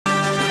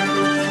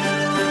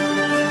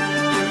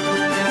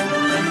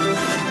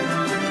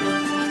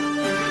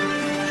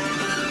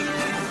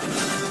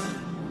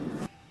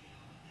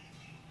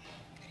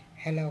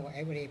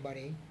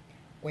everybody,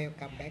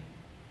 welcome back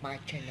my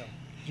channel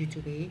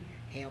YouTube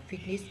Health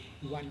Fitness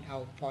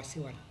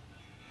 1047.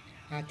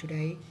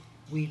 Today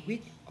we wish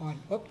all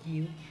of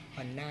you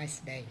a nice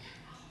day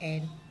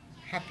and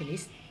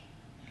happiness.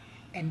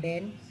 And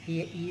then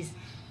here is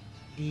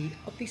the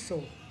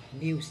official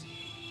news.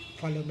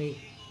 Follow me.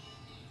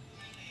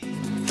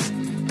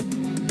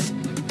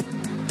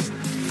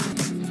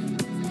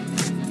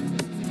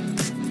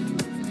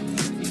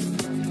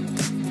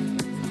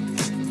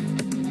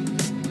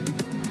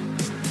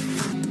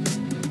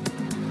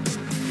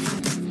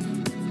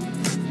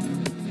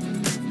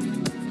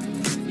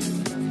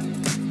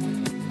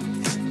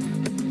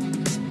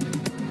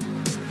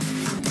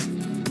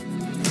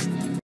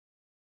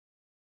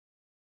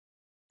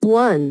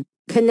 1.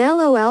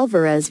 Canelo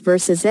Alvarez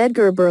vs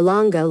Edgar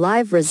Berlanga.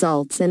 Live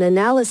results and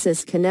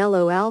analysis.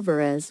 Canelo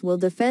Alvarez will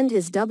defend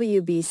his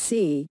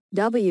WBC,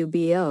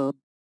 WBO,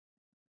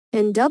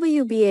 and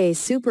WBA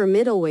super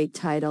middleweight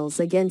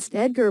titles against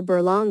Edgar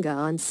Berlanga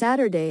on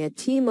Saturday at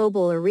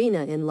T-Mobile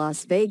Arena in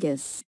Las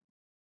Vegas.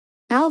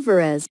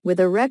 Alvarez, with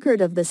a record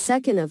of the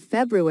 2nd of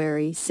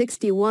February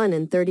 61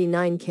 and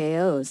 39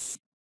 KOs,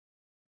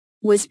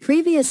 was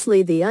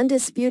previously the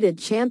undisputed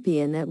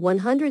champion at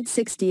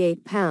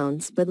 168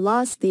 pounds but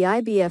lost the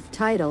IBF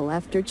title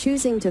after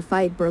choosing to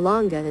fight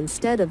Berlanga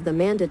instead of the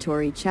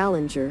mandatory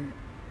challenger.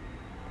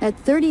 At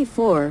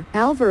 34,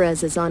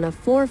 Alvarez is on a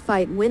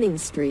 4-fight winning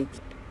streak,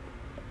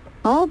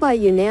 all by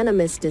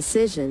unanimous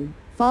decision,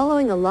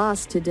 following a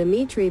loss to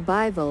Dmitry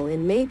Bivol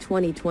in May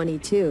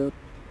 2022.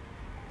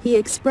 He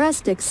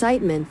expressed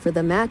excitement for the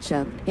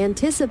matchup,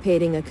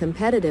 anticipating a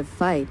competitive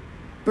fight.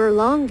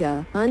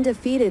 Berlanga,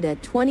 undefeated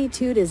at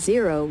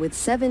 22-0 with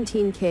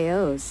 17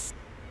 KOs,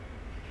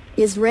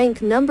 is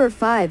ranked number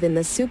 5 in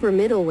the super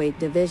middleweight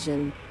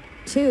division.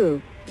 2.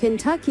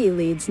 Kentucky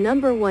leads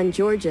number 1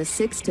 Georgia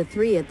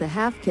 6-3 at the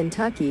half.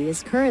 Kentucky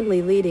is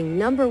currently leading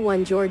number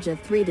 1 Georgia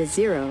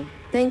 3-0,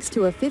 thanks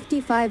to a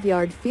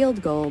 55-yard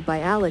field goal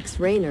by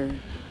Alex Rayner.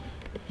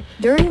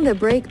 During the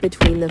break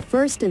between the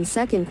first and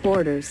second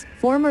quarters,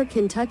 former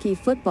Kentucky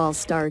football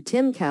star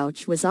Tim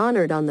Couch was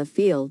honored on the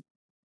field.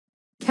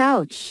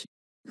 Couch,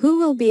 who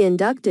will be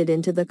inducted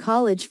into the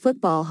College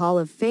Football Hall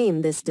of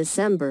Fame this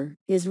December,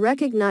 is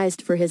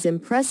recognized for his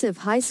impressive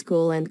high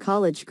school and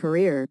college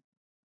career,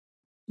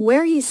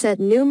 where he set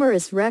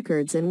numerous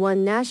records and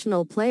won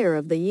National Player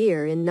of the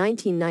Year in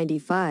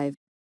 1995.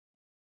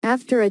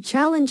 After a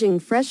challenging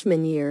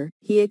freshman year,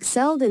 he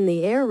excelled in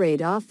the air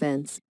raid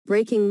offense,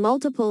 breaking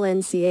multiple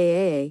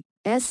NCAA,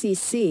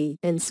 SEC,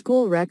 and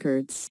school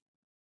records.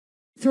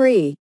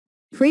 3.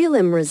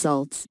 Prelim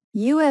results.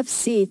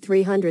 UFC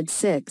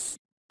 306.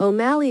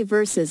 O'Malley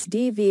vs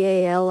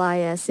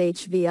Dvalishvili.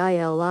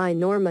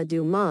 Norma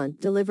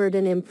Dumont delivered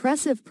an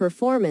impressive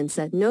performance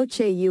at Noche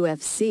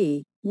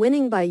UFC,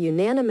 winning by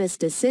unanimous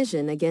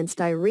decision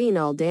against Irene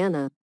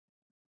Aldana.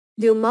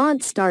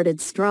 Dumont started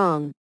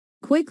strong,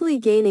 quickly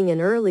gaining an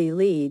early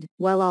lead,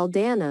 while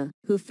Aldana,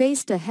 who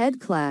faced a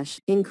head clash,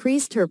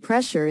 increased her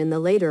pressure in the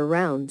later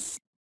rounds.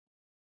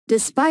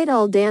 Despite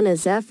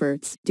Aldana's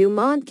efforts,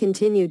 Dumont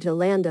continued to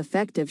land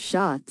effective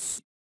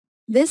shots.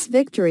 This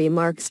victory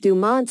marks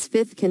Dumont's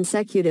 5th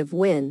consecutive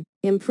win,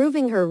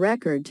 improving her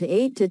record to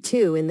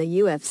 8-2 in the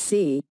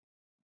UFC.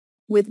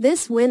 With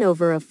this win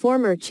over a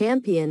former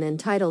champion and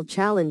title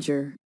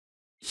challenger,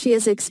 she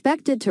is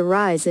expected to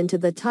rise into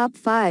the top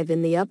 5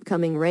 in the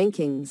upcoming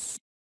rankings.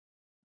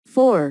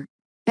 4.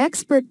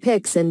 Expert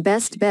picks and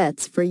best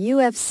bets for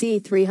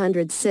UFC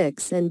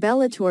 306 and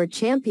Bellator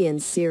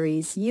Champions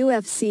Series.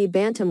 UFC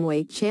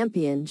bantamweight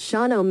champion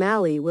Sean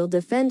O'Malley will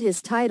defend his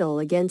title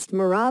against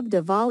Merab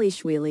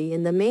Dvalishvili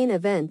in the main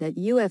event at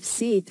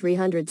UFC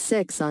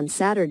 306 on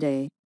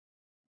Saturday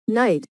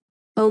night.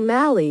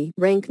 O'Malley,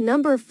 ranked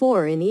number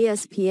 4 in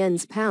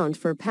ESPN's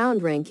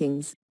pound-for-pound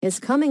rankings, is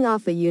coming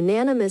off a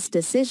unanimous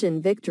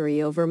decision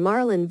victory over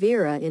Marlon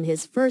Vera in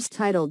his first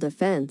title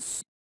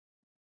defense.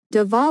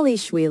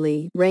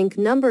 Dvalishvili, ranked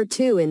number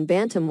 2 in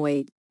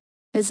bantamweight,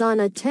 is on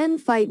a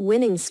 10-fight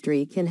winning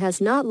streak and has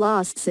not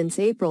lost since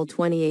April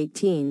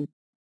 2018.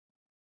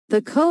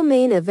 The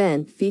co-main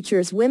event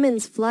features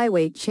women's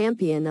flyweight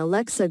champion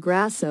Alexa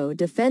Grasso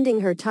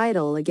defending her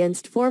title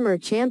against former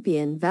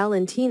champion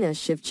Valentina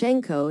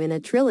Shevchenko in a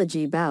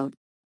trilogy bout.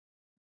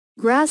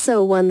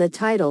 Grasso won the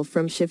title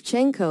from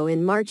Shevchenko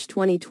in March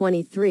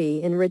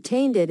 2023 and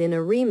retained it in a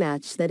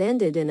rematch that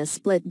ended in a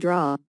split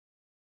draw.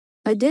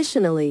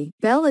 Additionally,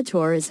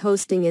 Bellator is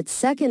hosting its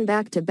second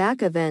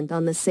back-to-back event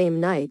on the same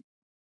night.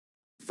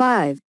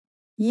 5.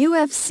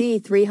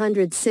 UFC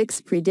 306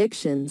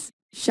 predictions.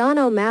 Sean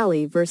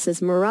O'Malley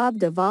vs Merab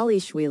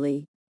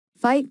Dvalishvili.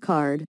 Fight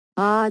card,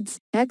 odds,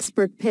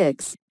 expert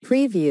picks,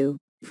 preview,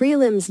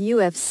 prelims.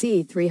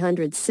 UFC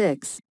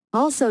 306,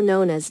 also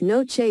known as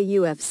Noche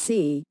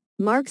UFC,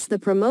 marks the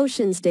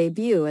promotion's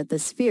debut at the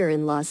Sphere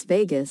in Las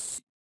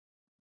Vegas,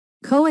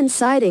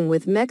 coinciding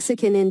with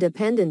Mexican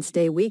Independence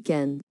Day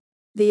weekend.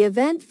 The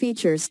event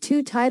features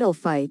 2 title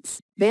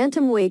fights.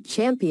 Bantamweight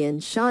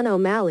champion Sean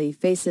O'Malley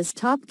faces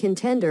top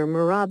contender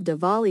Merab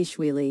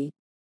Dvalishvili.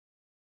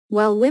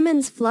 while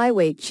women's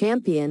flyweight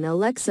champion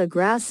Alexa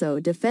Grasso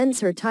defends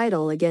her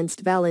title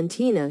against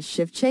Valentina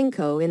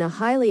Shevchenko in a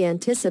highly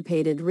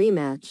anticipated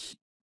rematch.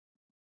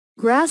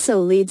 Grasso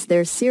leads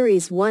their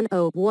Series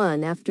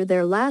 101 after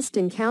their last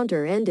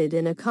encounter ended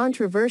in a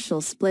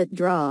controversial split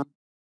draw.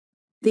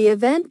 The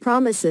event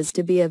promises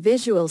to be a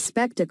visual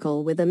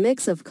spectacle with a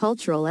mix of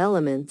cultural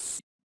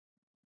elements.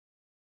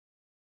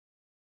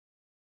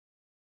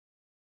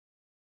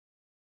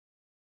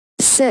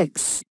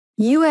 Six.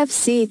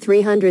 UFC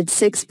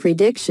 306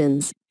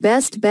 Predictions,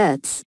 Best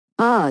Bets,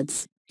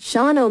 Odds.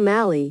 Sean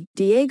O'Malley,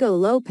 Diego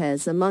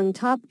Lopes among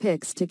top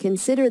picks to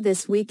consider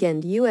this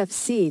weekend.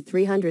 UFC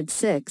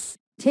 306,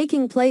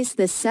 taking place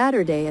this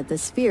Saturday at the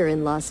Sphere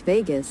in Las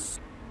Vegas,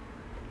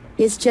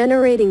 is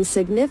generating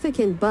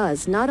significant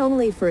buzz not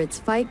only for its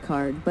fight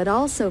card but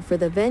also for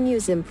the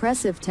venue's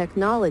impressive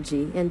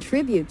technology and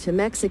tribute to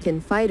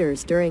Mexican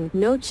fighters during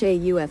Noche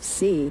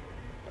UFC.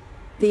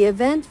 The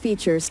event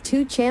features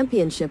 2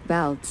 championship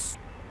bouts.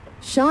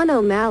 Sean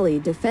O'Malley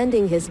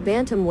defending his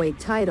bantamweight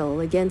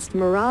title against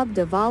Merab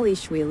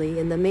Dvalishvili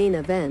in the main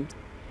event,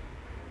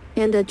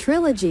 and a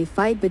trilogy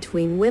fight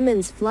between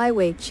women's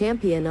flyweight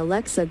champion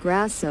Alexa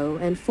Grasso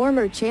and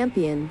former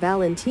champion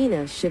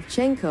Valentina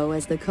Shevchenko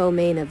as the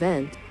co-main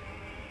event.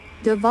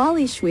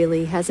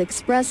 Dvalishvili has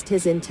expressed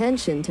his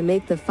intention to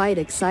make the fight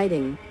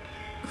exciting,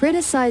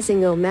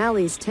 criticizing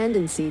O'Malley's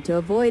tendency to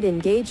avoid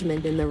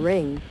engagement in the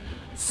ring.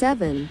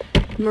 7.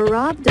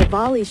 Merab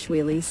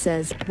Dvalishvili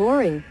says,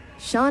 boring.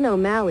 Sean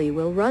O'Malley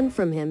will run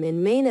from him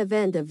in main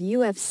event of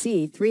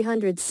UFC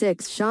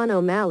 306. Sean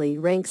O'Malley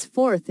ranks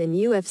 4th in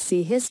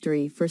UFC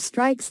history for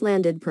strikes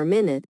landed per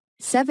minute,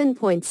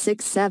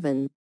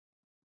 7.67.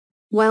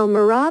 While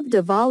Merab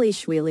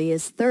Dvalishvili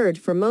is 3rd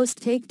for most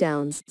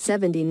takedowns,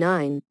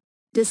 79.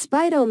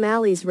 Despite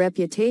O'Malley's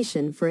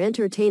reputation for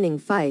entertaining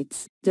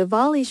fights,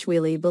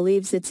 Dvalishvili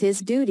believes it's his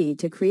duty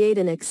to create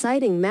an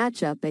exciting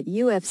matchup at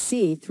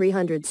UFC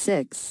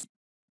 306.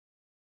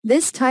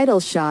 This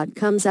title shot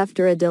comes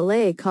after a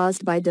delay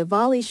caused by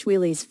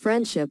Dvalishvili's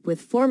friendship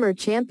with former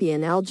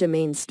champion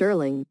Aljamain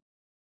Sterling.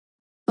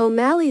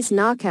 O'Malley's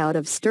knockout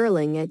of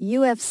Sterling at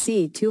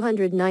UFC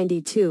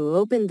 292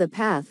 opened the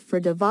path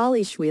for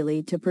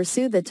Dvalishvili to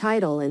pursue the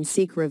title and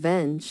seek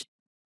revenge.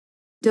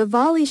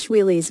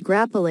 Dvalishvili's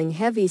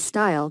grappling-heavy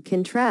style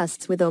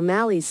contrasts with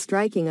O'Malley's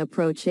striking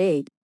approach.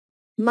 8.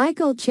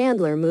 Michael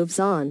Chandler moves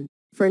on.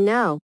 For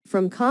now,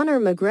 from Conor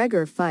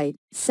McGregor fight,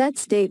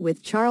 sets date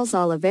with Charles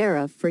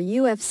Oliveira for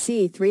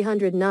UFC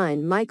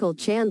 309. Michael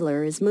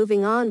Chandler is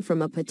moving on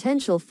from a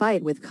potential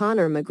fight with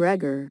Conor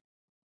McGregor,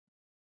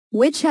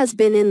 which has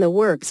been in the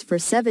works for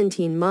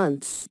 17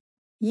 months.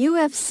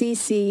 UFC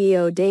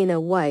CEO Dana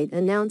White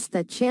announced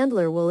that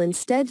Chandler will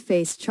instead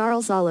face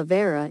Charles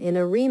Oliveira in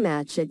a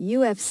rematch at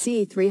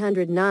UFC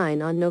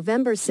 309 on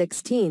November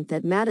 16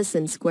 at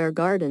Madison Square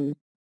Garden.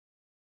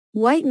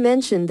 White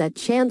mentioned that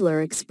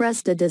Chandler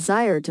expressed a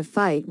desire to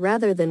fight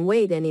rather than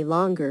wait any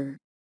longer.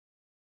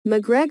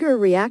 McGregor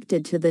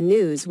reacted to the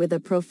news with a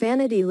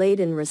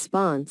profanity-laden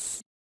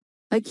response,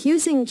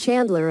 accusing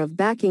Chandler of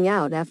backing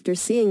out after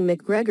seeing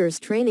McGregor's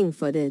training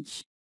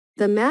footage.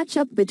 The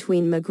matchup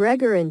between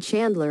McGregor and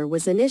Chandler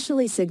was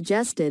initially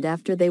suggested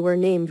after they were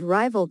named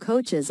rival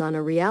coaches on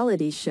a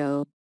reality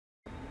show.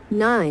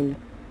 9.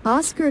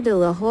 Oscar de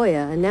la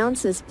Hoya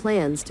announces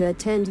plans to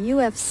attend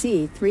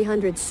UFC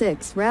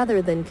 306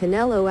 rather than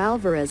Canelo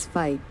Alvarez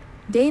fight.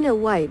 Dana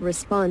White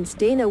responds.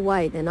 Dana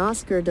White and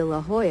Oscar de la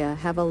Hoya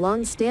have a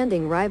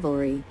long-standing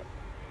rivalry,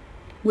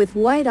 with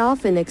White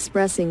often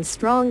expressing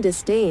strong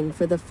disdain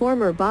for the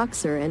former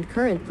boxer and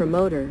current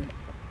promoter.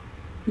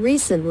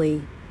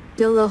 Recently,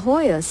 De La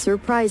Hoya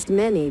surprised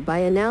many by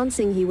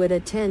announcing he would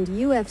attend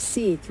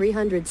UFC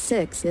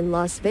 306 in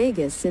Las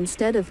Vegas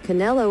instead of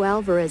Canelo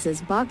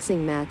Alvarez's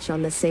boxing match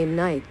on the same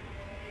night.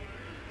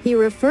 He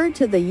referred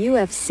to the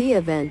UFC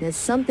event as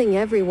something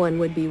everyone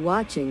would be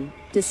watching,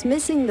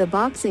 dismissing the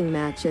boxing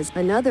match as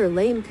another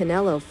lame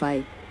Canelo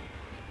fight.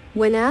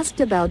 When asked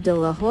about De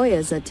La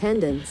Hoya's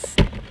attendance,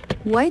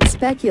 White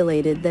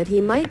speculated that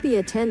he might be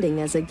attending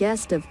as a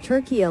guest of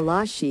Turki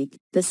Al-Sheikh,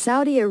 the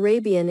Saudi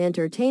Arabian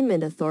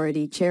Entertainment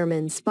Authority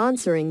chairman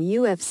sponsoring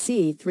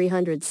UFC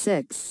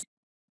 306,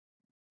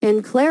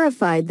 and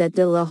clarified that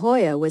De La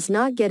Hoya was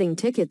not getting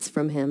tickets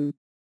from him.